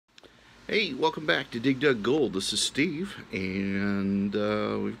Hey, welcome back to Dig Dug Gold. This is Steve, and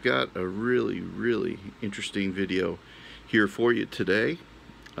we've got a really interesting video here for you today.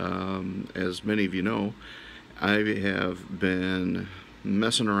 As many of you know, I have been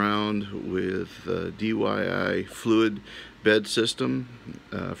messing around with DIY fluid bed system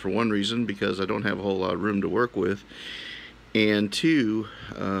for one reason, because I don't have a whole lot of room to work with, and two,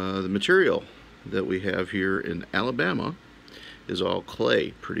 the material that we have here in Alabama is all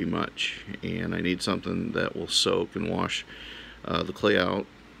clay pretty much, and I need something that will soak and wash the clay out.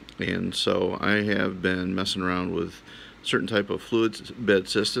 And so I have been messing around with certain type of fluid bed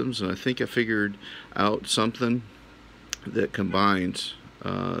systems, and I think I figured out something that combines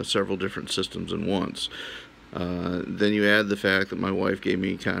several different systems in once. Then you add the fact that my wife gave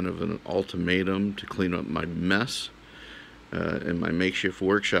me kind of an ultimatum to clean up my mess in my makeshift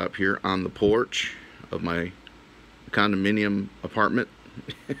workshop here on the porch of my condominium apartment.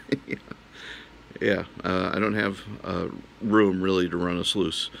 I don't have room really to run a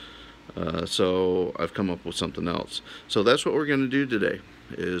sluice, so I've come up with something else. So that's what we're going to do today,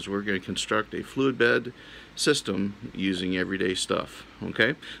 is we're going to construct a fluid bed system using everyday stuff. Okay,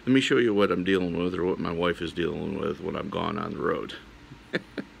 let me show you what I'm dealing with, or what my wife is dealing with when I'm gone on the road.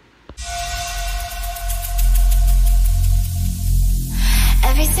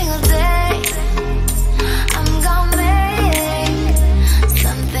 Every single day I'm gonna make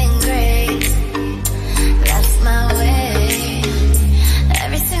something great. That's my way.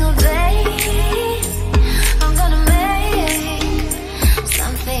 Every single day I'm gonna make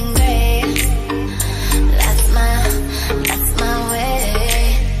something great. That's my way.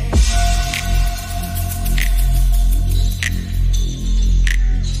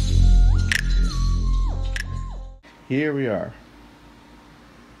 Here we are.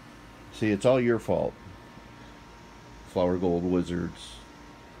 See, it's all your fault. Flower Gold Wizards,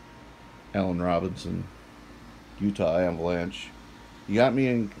 Allen Robinson, Utah Avalanche. You got me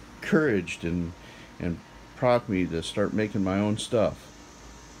encouraged and prompted me to start making my own stuff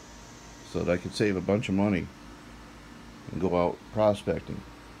so that I could save a bunch of money and go out prospecting.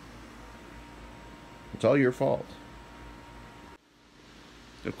 It's all your fault.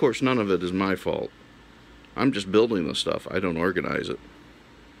 Of course, none of it is my fault. I'm just building the stuff. I don't organize it.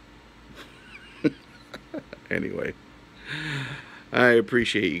 Anyway, I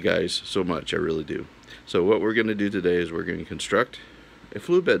appreciate you guys so much. I really do. So what we're going to do today is we're going to construct a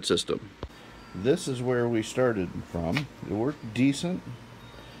fluid bed system. This is where we started from. It worked decent,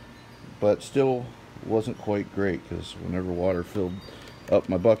 but still wasn't quite great, because whenever water filled up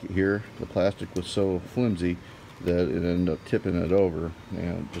my bucket here, the plastic was so flimsy that it ended up tipping it over,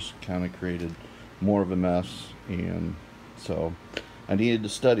 and it just kind of created more of a mess. And so I needed to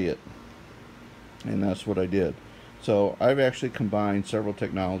study it, and that's what I did. So I've actually combined several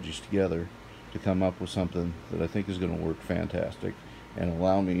technologies together to come up with something that I think is going to work fantastic and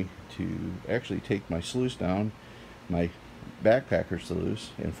allow me to actually take my sluice down, my backpacker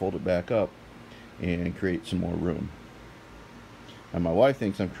sluice, and fold it back up and create some more room. And my wife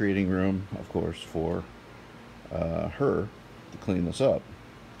thinks I'm creating room, of course, for her to clean this up,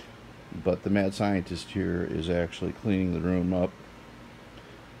 but the mad scientist here is actually cleaning the room up,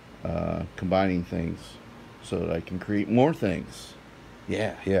 combining things so that I can create more things.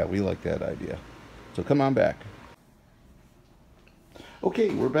 Yeah, we like that idea. So come on back.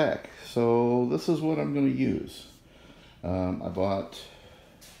 Okay, we're back. So this is what I'm going to use. I bought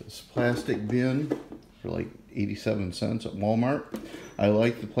this plastic bin for like 87 cents at Walmart. I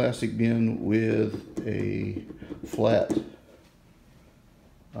like the plastic bin with a flat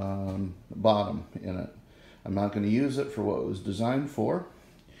bottom in it. I'm not going to use it for what it was designed for.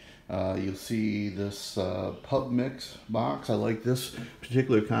 You'll see this pub mix box. I like this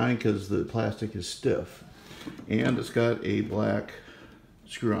particular kind because the plastic is stiff, and it's got a black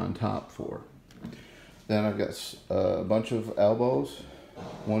screw on top for. Then I've got a bunch of elbows,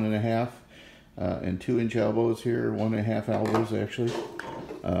 1.5 and 2-inch elbows here, 1.5 elbows actually.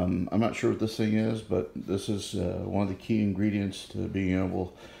 I'm not sure what this thing is, but this is one of the key ingredients to being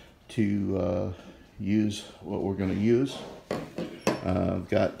able to use what we're going to use. I've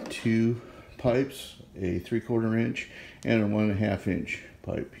got 2 pipes, a 3/4 inch and a 1.5 inch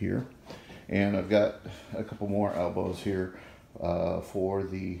pipe here, and I've got a couple more elbows here for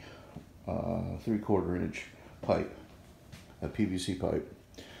the 3/4 inch pipe, a PVC pipe.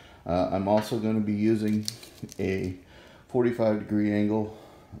 I'm also going to be using a 45-degree angle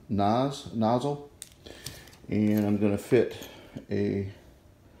nozzle, and I'm going to fit a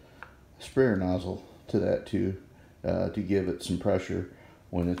sprayer nozzle to that too, to give it some pressure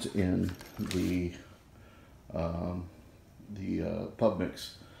when it's in the pub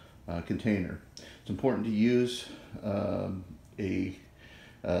mix container. It's important to use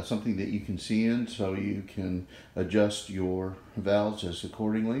something that you can see in, so you can adjust your valves as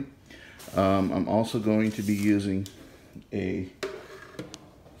accordingly. I'm also going to be using a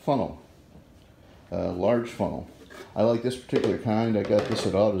funnel, a large funnel. I like this particular kind. I got this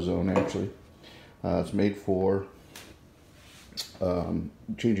at AutoZone actually. It's made for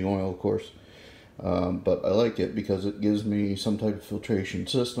changing oil, of course. But I like it because it gives me some type of filtration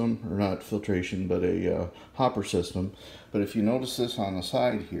system, or not filtration, but a hopper system. But if you notice this on the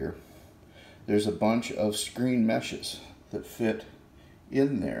side here, there's a bunch of screen meshes that fit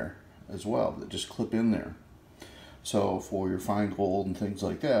in there as well, that just clip in there. So for your fine gold and things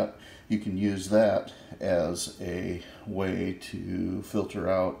like that, you can use that as a way to filter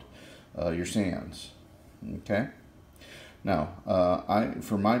out your sands. Okay? Now,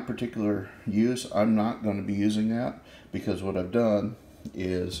 for my particular use, I'm not going to be using that, because what I've done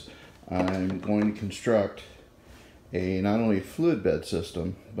is I'm going to construct not only a fluid bed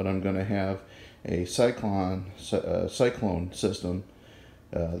system, but I'm going to have a Cyclone system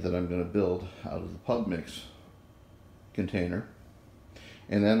that I'm going to build out of the pub mix container.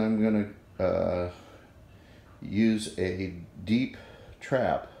 And then I'm going to use a deep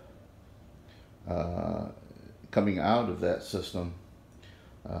trap coming out of that system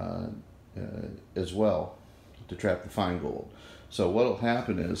as well, to trap the fine gold. So what will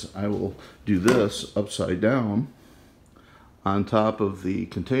happen is I will do this upside down on top of the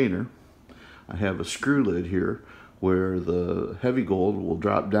container. I have a screw lid here where the heavy gold will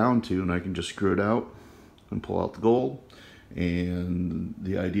drop down to, and I can just screw it out and pull out the gold. And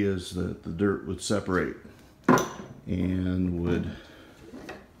the idea is that the dirt would separate and would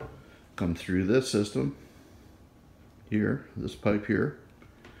come through this system here, this pipe here,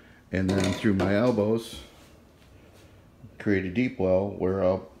 and then through my elbows create a deep well where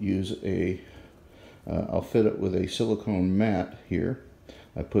I'll use I'll fit it with a silicone mat here.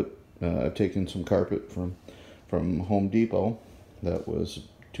 I've taken some carpet from Home Depot that was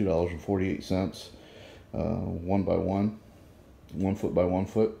 $2.48, 1 by 1, 1 foot by 1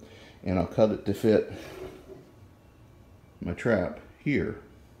 foot, and I'll cut it to fit my trap here,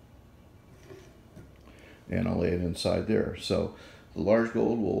 and I'll lay it inside there. So the large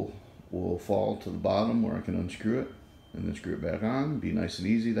gold will fall to the bottom where I can unscrew it and then screw it back on. Be nice and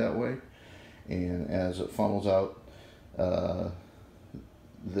easy that way. And as it funnels out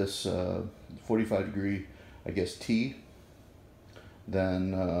this 45-degree, I guess, T,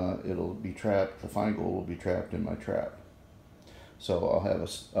 then it'll be trapped. The fine gold will be trapped in my trap. So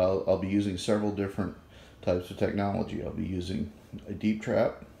I'll be using several different types of technology. I'll be using a deep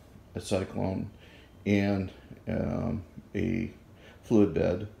trap, a Cyclone, and a fluid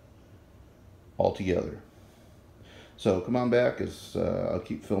bed all together. So come on back as I'll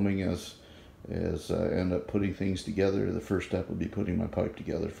keep filming as I end up putting things together. The first step will be putting my pipe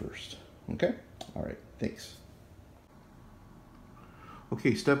together first. Okay? All right. Thanks.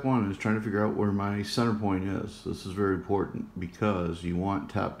 Okay, step one is trying to figure out where my center point is. This is very important because you want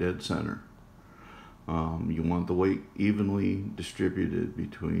top dead center. You want the weight evenly distributed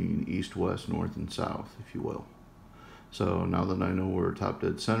between east, west, north, and south, if you will. So now that I know where top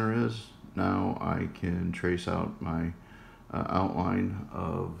dead center is, now I can trace out my outline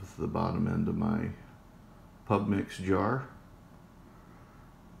of the bottom end of my pub mix jar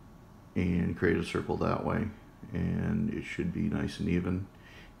and create a circle that way, and it should be nice and even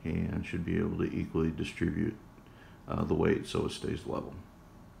and should be able to equally distribute the weight so it stays level.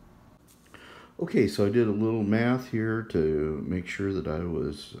 Okay, so I did a little math here to make sure that I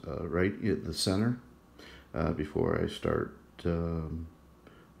was right at the center before I start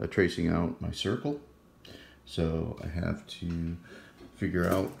tracing out my circle. So I have to figure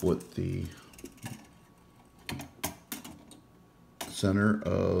out what the center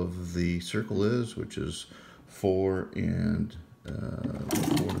of the circle is, which is 4 and 4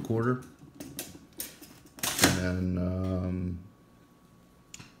 1/4, and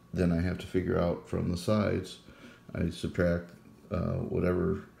then I have to figure out from the sides. I subtract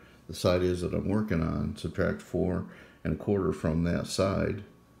whatever the side is that I'm working on, subtract 4 1/4 from that side,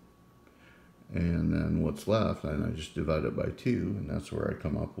 and then what's left, and I just divide it by 2, and that's where I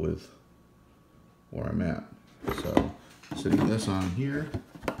come up with where I'm at. So sitting this on here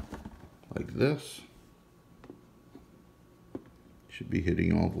like this, should be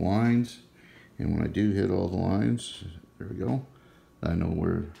hitting all the lines, and when I do hit all the lines, there we go, I know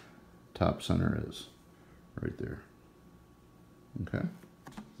where top center is, right there. Okay,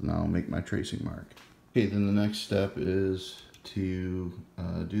 so now I'll make my tracing mark. Okay, then the next step is to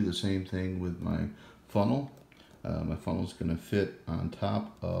do the same thing with my funnel. My funnel is going to fit on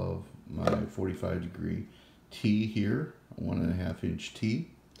top of my 45-degree T here, a 1.5 inch T,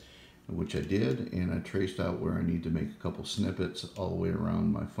 which I did, and I traced out where I need to make a couple snippets all the way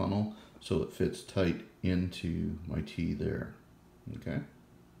around my funnel so it fits tight into my T there.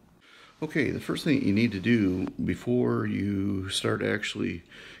 Okay, the first thing you need to do before you start actually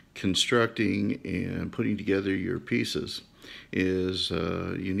constructing and putting together your pieces is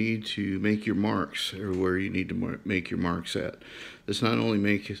you need to make your marks, or where you need to make your marks at. This not only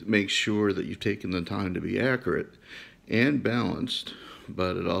makes sure that you've taken the time to be accurate and balanced,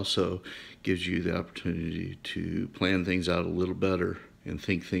 but it also gives you the opportunity to plan things out a little better and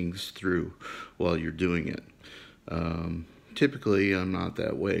think things through while you're doing it. Typically, I'm not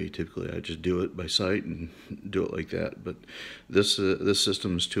that way. Typically, I just do it by sight and do it like that. But this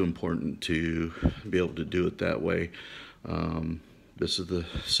system is too important to be able to do it that way. This is the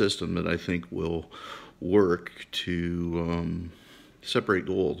system that I think will work to separate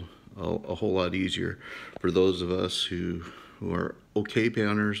gold a whole lot easier for those of us who are okay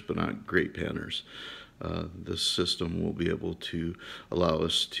panners but not great panners. This system will be able to allow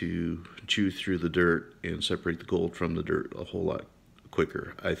us to chew through the dirt and separate the gold from the dirt a whole lot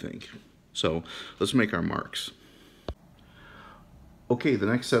quicker, I think. So let's make our marks. Okay, the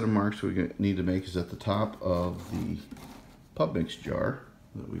next set of marks we need to make is at the top of the pub mix jar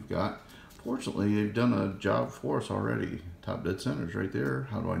that we've got. Fortunately, they've done a job for us already. Top dead center is right there.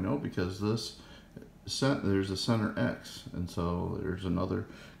 How do I know? Because there's a center X, and so there's another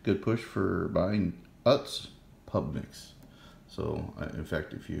good push for buying Utz pub mix. So in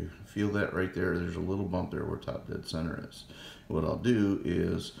fact, if you feel that right there, there's a little bump there where top dead center is. What I'll do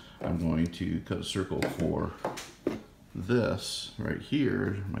is I'm going to cut a circle for this right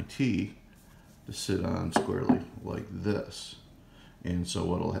here, my T, to sit on squarely like this. And so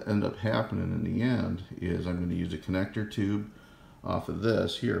what will end up happening in the end is I'm going to use a connector tube off of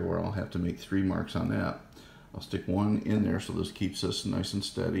this here, where I'll have to make 3 marks on that. I'll stick one in there so this keeps us nice and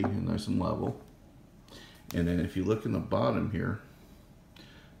steady and nice and level. And then if you look in the bottom here,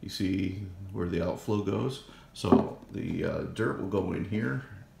 you see where the outflow goes. So the dirt will go in here,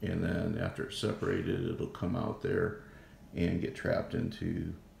 and then after it's separated, it'll come out there and get trapped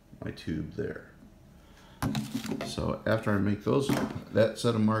into my tube there. So after I make that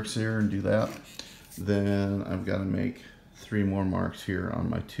set of marks there and do that, then I've got to make 3 more marks here on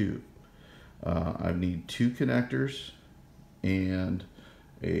my tube. I need 2 connectors and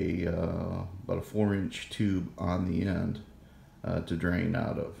about a 4-inch tube on the end to drain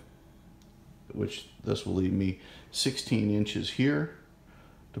out of, which this will leave me 16 inches here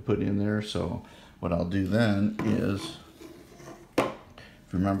to put in there. So what I'll do then is,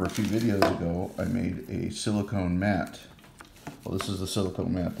 if you remember a few videos ago, I made a silicone mat. Well, this is the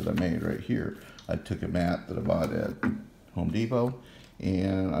silicone mat that I made right here. I took a mat that I bought at Home Depot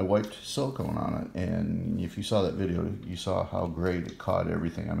and I wiped silicone on it, and if you saw that video, you saw how great it caught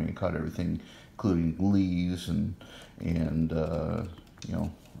everything. I mean, it caught everything, including leaves and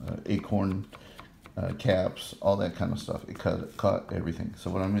acorn caps, all that kind of stuff. It caught everything. So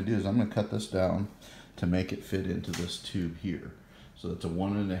what I'm going to do is I'm going to cut this down to make it fit into this tube here. So it's a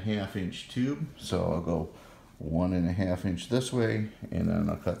 1.5 inch tube. So I'll go 1.5 inch this way, and then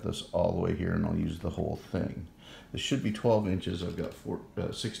I'll cut this all the way here, and I'll use the whole thing. This should be 12 inches. I've got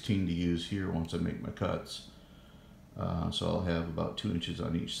 16 to use here once I make my cuts. So I'll have about 2 inches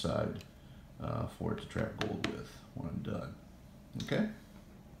on each side for it to trap gold with when I'm done. Okay?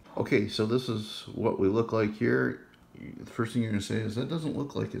 Okay, so this is what we look like here. The first thing you're going to say is, that doesn't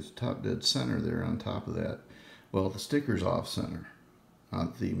look like it's top dead center there on top of that. Well, the sticker's off center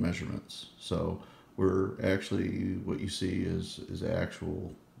on the measurements. So we're actually, what you see is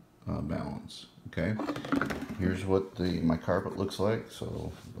actual balance. Okay, here's what my carpet looks like.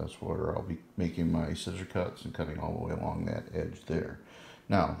 So that's where I'll be making my scissor cuts and cutting all the way along that edge there.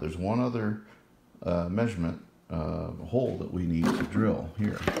 Now there's one other measurement hole that we need to drill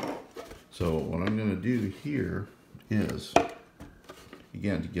here. So what I'm going to do here is,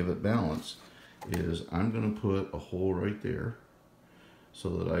 again, to give it balance, is I'm going to put a hole right there so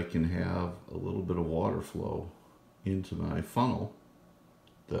that I can have a little bit of water flow into my funnel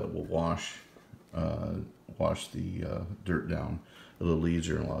that will wash the dirt down a little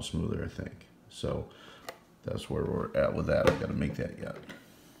easier and a lot smoother, I think. So that's where we're at with that. I've got to make that yet.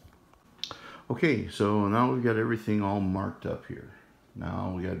 Okay, so now we've got everything all marked up here. Now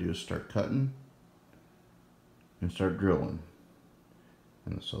all we got to do is start cutting and start drilling.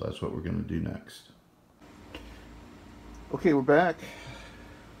 And so that's what we're going to do next. Okay, we're back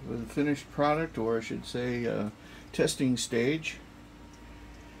with the finished product, or I should say testing stage.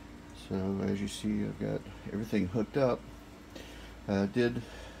 So as you see, I've got everything hooked up. I did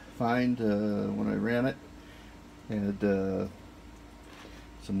find when I ran it, had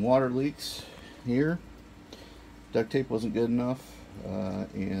some water leaks here. Duct tape wasn't good enough,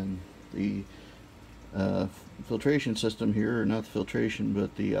 and the filtration system here, or not the filtration,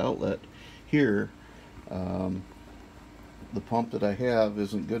 but the outlet here, the pump that I have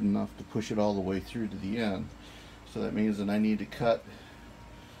isn't good enough to push it all the way through to the end. So that means that I need to cut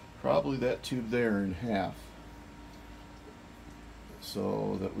probably that tube there in half,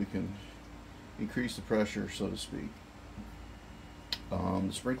 so that we can increase the pressure, so to speak.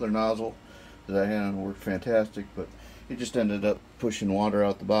 The sprinkler nozzle that I had on worked fantastic, but it just ended up pushing water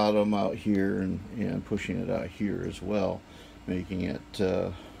out the bottom out here and pushing it out here as well, making it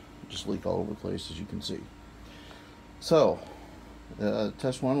just leak all over the place, as you can see. So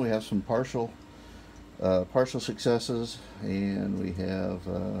test one, we have some partial successes, and we have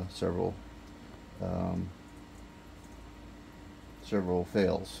several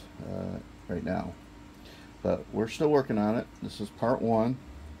fails right now, but we're still working on it. This is part one.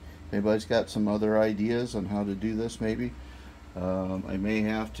 If anybody's got some other ideas on how to do this, maybe I may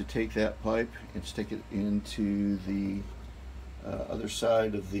have to take that pipe and stick it into the other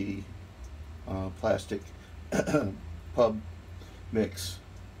side of the plastic pub mix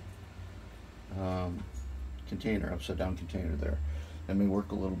container, upside down container there. That may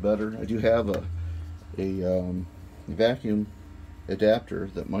work a little better. I do have a vacuum adapter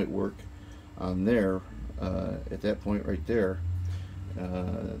that might work on there at that point right there,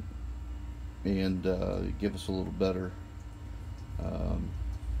 and give us a little better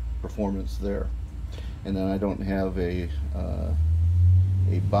performance there. And then I don't have a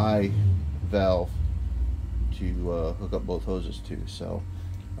bi valve to hook up both hoses to, so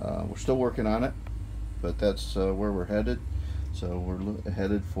we're still working on it, but that's where we're headed. So we're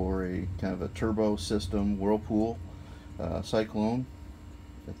headed for a kind of a turbo system whirlpool Cyclone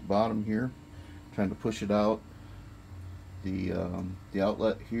at the bottom here, trying to push it out the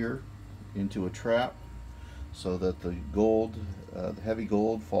outlet here into a trap, so that the gold, the heavy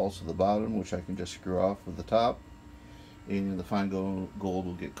gold, falls to the bottom, which I can just screw off with the top, and the fine gold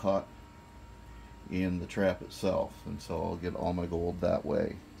will get caught in the trap itself, and so I'll get all my gold that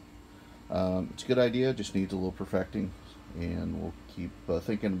way. It's a good idea, just needs a little perfecting, and we'll keep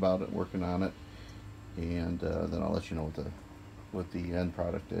thinking about it, working on it, and then I'll let you know what the end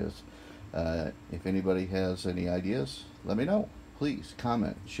product is. If anybody has any ideas, let me know. Please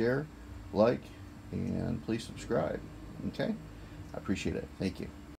comment, share, like, and please subscribe. Okay? I appreciate it. Thank you.